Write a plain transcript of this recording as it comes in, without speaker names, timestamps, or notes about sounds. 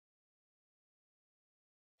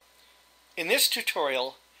In this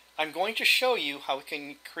tutorial, I'm going to show you how we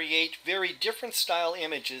can create very different style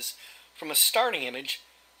images from a starting image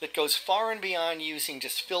that goes far and beyond using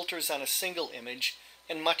just filters on a single image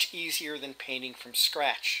and much easier than painting from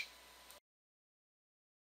scratch.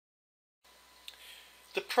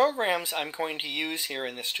 The programs I'm going to use here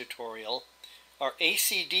in this tutorial are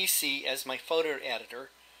AC/DC as my photo editor,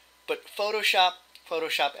 but Photoshop,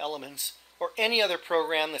 Photoshop Elements, or any other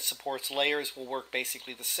program that supports layers will work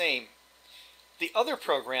basically the same. The other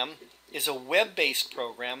program is a web-based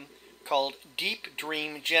program called Deep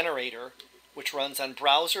Dream Generator, which runs on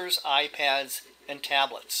browsers, iPads, and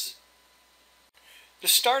tablets. The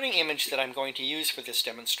starting image that I'm going to use for this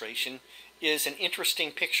demonstration is an interesting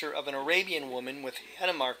picture of an Arabian woman with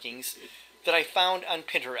henna markings that I found on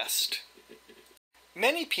Pinterest.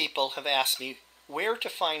 Many people have asked me where to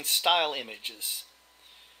find style images.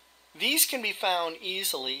 These can be found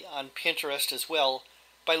easily on Pinterest as well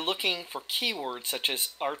by looking for keywords such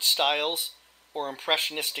as art styles or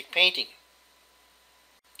impressionistic painting.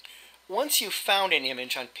 Once you've found an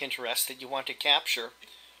image on Pinterest that you want to capture,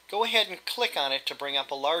 go ahead and click on it to bring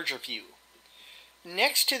up a larger view.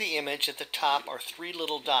 Next to the image at the top are three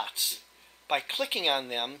little dots. By clicking on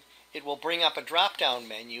them, it will bring up a drop-down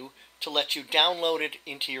menu to let you download it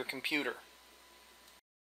into your computer.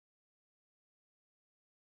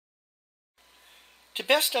 To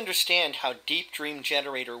best understand how Deep Dream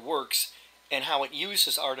Generator works and how it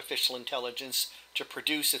uses artificial intelligence to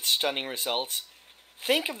produce its stunning results,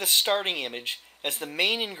 think of the starting image as the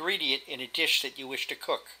main ingredient in a dish that you wish to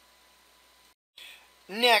cook.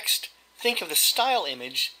 Next, think of the style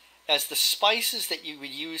image as the spices that you would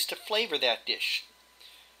use to flavor that dish.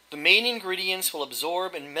 The main ingredients will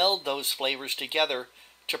absorb and meld those flavors together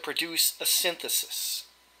to produce a synthesis.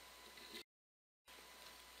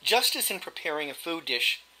 Just as in preparing a food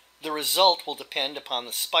dish, the result will depend upon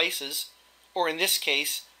the spices, or in this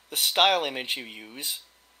case, the style image you use,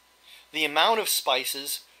 the amount of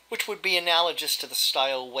spices, which would be analogous to the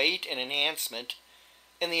style weight and enhancement,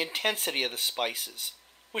 and the intensity of the spices,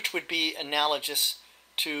 which would be analogous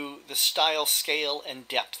to the style scale and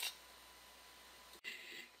depth.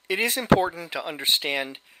 It is important to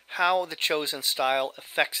understand how the chosen style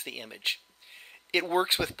affects the image. It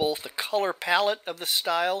works with both the color palette of the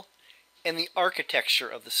style and the architecture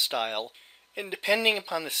of the style, and depending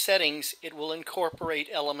upon the settings, it will incorporate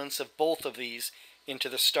elements of both of these into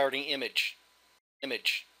the starting image.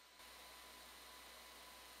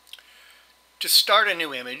 To start a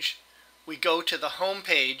new image, we go to the home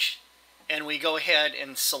page and we go ahead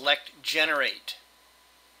and select Generate.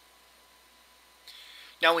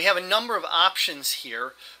 Now we have a number of options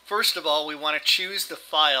here. First of all, we want to choose the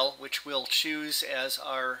file, which we'll choose as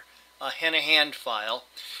our henna hand file.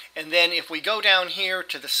 And then if we go down here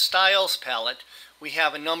to the Styles palette, we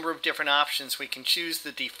have a number of different options. We can choose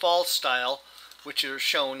the default style, which are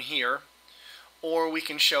shown here, or we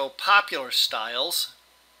can show popular styles,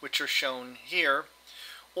 which are shown here,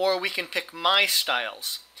 or we can pick My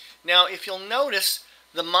Styles. Now if you'll notice,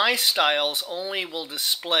 the My Styles only will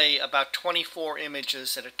display about 24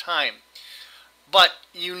 images at a time. But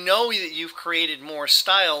you know that you've created more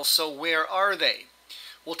styles, so where are they?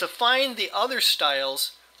 Well, to find the other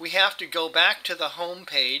styles, we have to go back to the home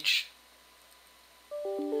page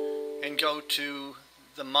and go to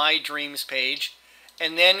the My Dreams page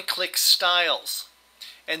and then click Styles.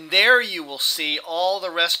 And there you will see all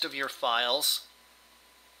the rest of your files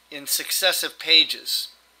in successive pages.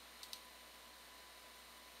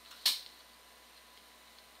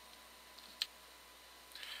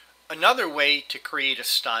 Another way to create a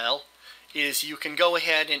style is you can go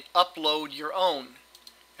ahead and upload your own.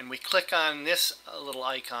 And we click on this little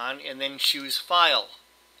icon and then choose File.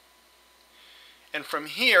 And from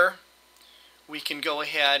here, we can go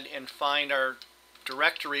ahead and find our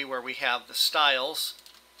directory where we have the styles.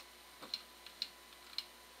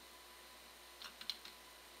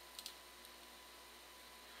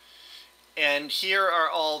 And here are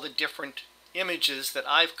all the different images that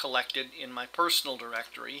I've collected in my personal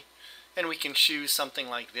directory. And we can choose something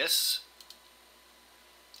like this,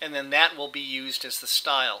 and then that will be used as the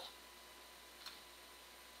style.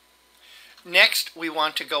 Next, we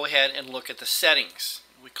want to go ahead and look at the settings.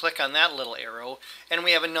 We click on that little arrow, and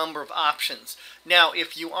we have a number of options. Now,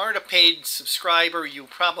 if you aren't a paid subscriber, you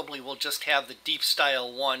probably will just have the Deep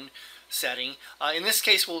Style 1 setting. In this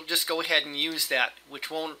case, we'll just go ahead and use that,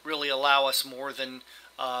 which won't really allow us more than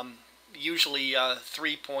usually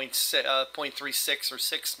 3.36 or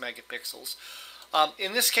 6 megapixels.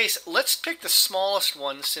 In this case, let's pick the smallest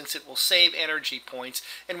one since it will save energy points,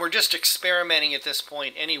 and we're just experimenting at this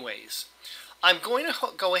point anyways. I'm going to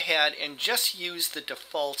go ahead and just use the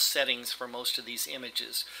default settings for most of these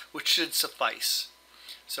images, which should suffice.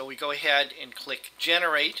 So we go ahead and click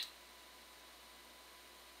Generate,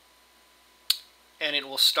 and it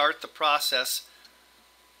will start the process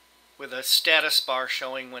with a status bar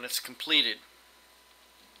showing when it's completed.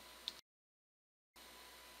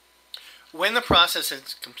 When the process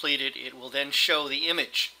is completed, it will then show the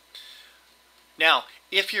image. Now,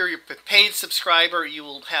 if you're a paid subscriber, you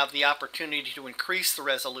will have the opportunity to increase the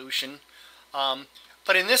resolution.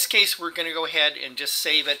 But in this case, we're going to go ahead and just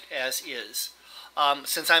save it as is.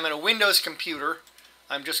 Since I'm in a Windows computer,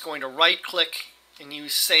 I'm just going to right-click and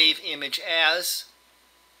use Save Image As,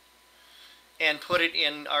 and put it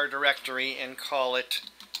in our directory and call it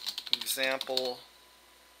Example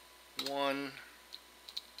 1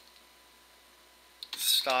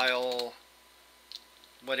 Style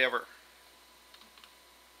whatever.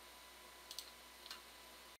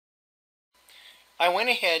 I went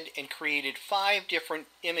ahead and created 5 different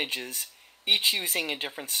images, each using a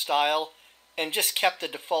different style, and just kept the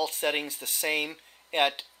default settings the same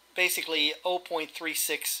at basically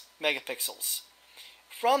 0.36 megapixels.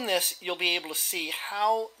 From this, you'll be able to see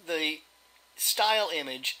how the style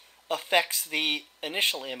image affects the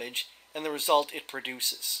initial image and the result it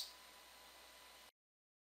produces.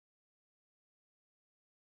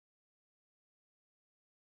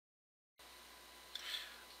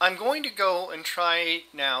 I'm going to go and try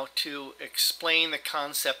now to explain the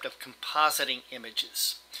concept of compositing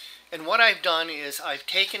images. And what I've done is I've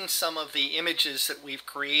taken some of the images that we've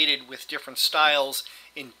created with different styles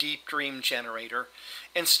in Deep Dream Generator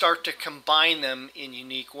and start to combine them in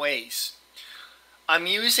unique ways. I'm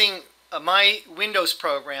using my Windows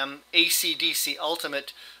program, AC/DC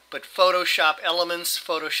Ultimate, but Photoshop Elements,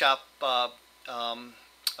 Photoshop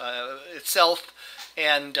itself,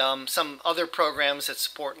 and some other programs that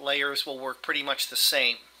support layers will work pretty much the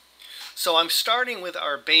same. So I'm starting with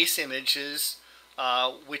our base images,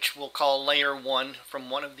 which we'll call layer 1 from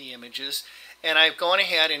one of the images, and I've gone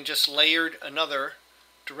ahead and just layered another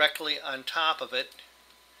directly on top of it,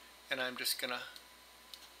 and I'm just going to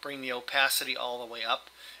bring the opacity all the way up.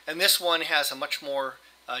 And this one has a much more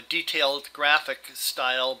detailed graphic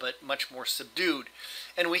style, but much more subdued.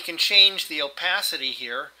 And we can change the opacity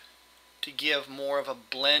here to give more of a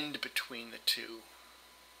blend between the two.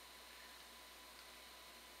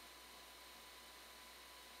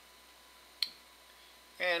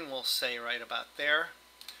 And we'll say right about there.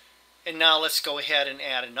 And now let's go ahead and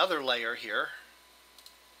add another layer here.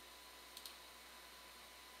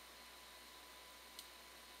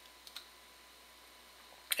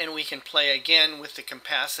 And we can play again with the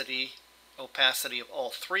opacity of all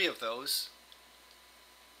 3 of those.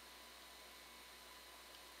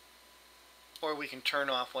 Or we can turn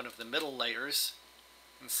off one of the middle layers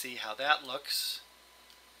and see how that looks.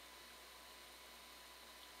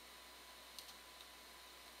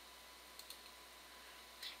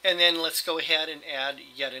 And then let's go ahead and add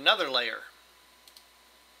yet another layer.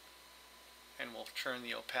 And we'll turn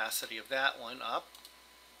the opacity of that one up.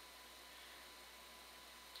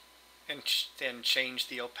 And then change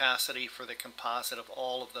the opacity for the composite of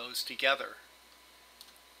all of those together.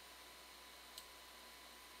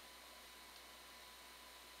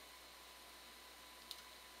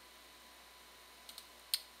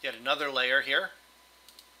 Yet another layer here.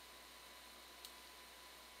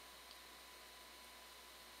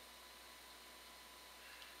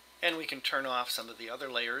 And we can turn off some of the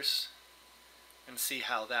other layers and see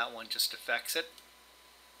how that one just affects it.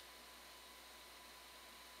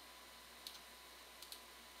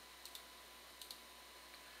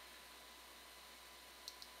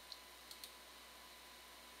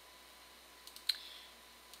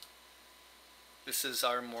 This is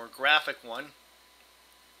our more graphic one.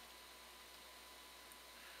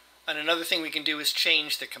 And another thing we can do is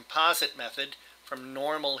change the composite method from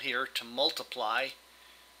normal here to multiply.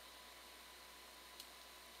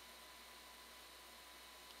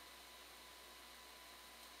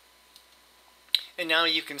 And now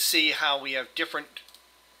you can see how we have different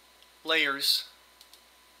layers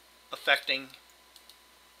affecting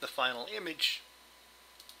the final image.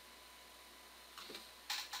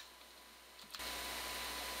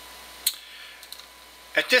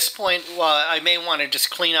 At this point, I may want to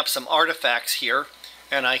just clean up some artifacts here,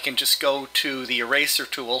 and I can just go to the eraser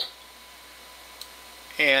tool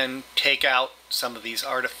and take out some of these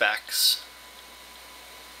artifacts.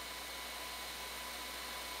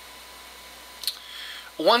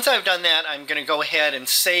 Once I've done that, I'm going to go ahead and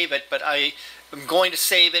save it, but I am going to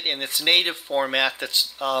save it in its native format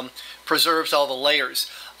that preserves all the layers.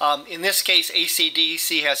 In this case,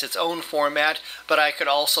 ACDC has its own format, but I could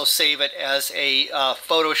also save it as a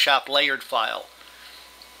Photoshop layered file.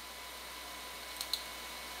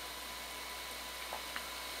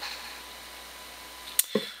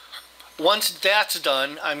 Once that's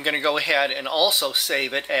done, I'm going to go ahead and also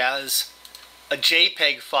save it as a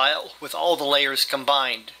JPEG file with all the layers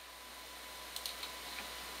combined.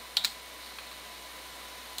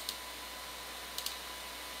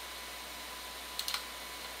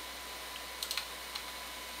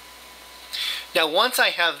 Now once I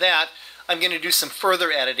have that, I'm going to do some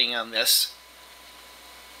further editing on this.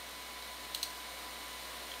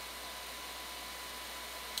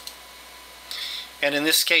 And in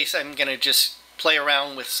this case, I'm going to just play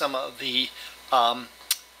around with some of the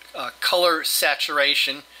color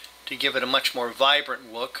saturation to give it a much more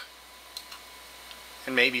vibrant look,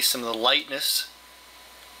 and maybe some of the lightness.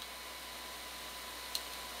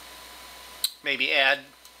 Maybe add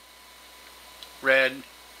red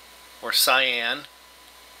or cyan.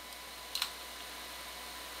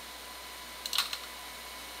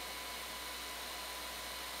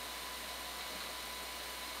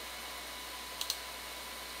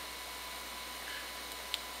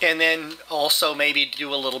 And then also maybe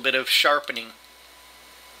do a little bit of sharpening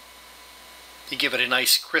to give it a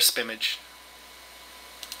nice crisp image.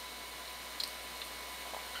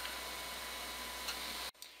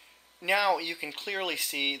 Now you can clearly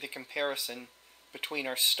see the comparison between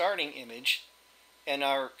our starting image and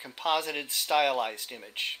our composited stylized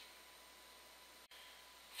image.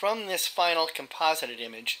 From this final composited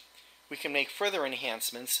image, we can make further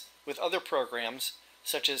enhancements with other programs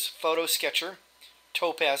such as Photo Sketcher,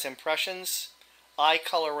 Topaz Impressions,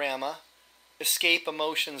 iColorama, Escape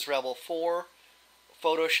Emotions Rebel 4,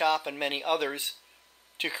 Photoshop, and many others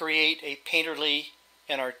to create a painterly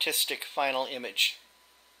and artistic final image.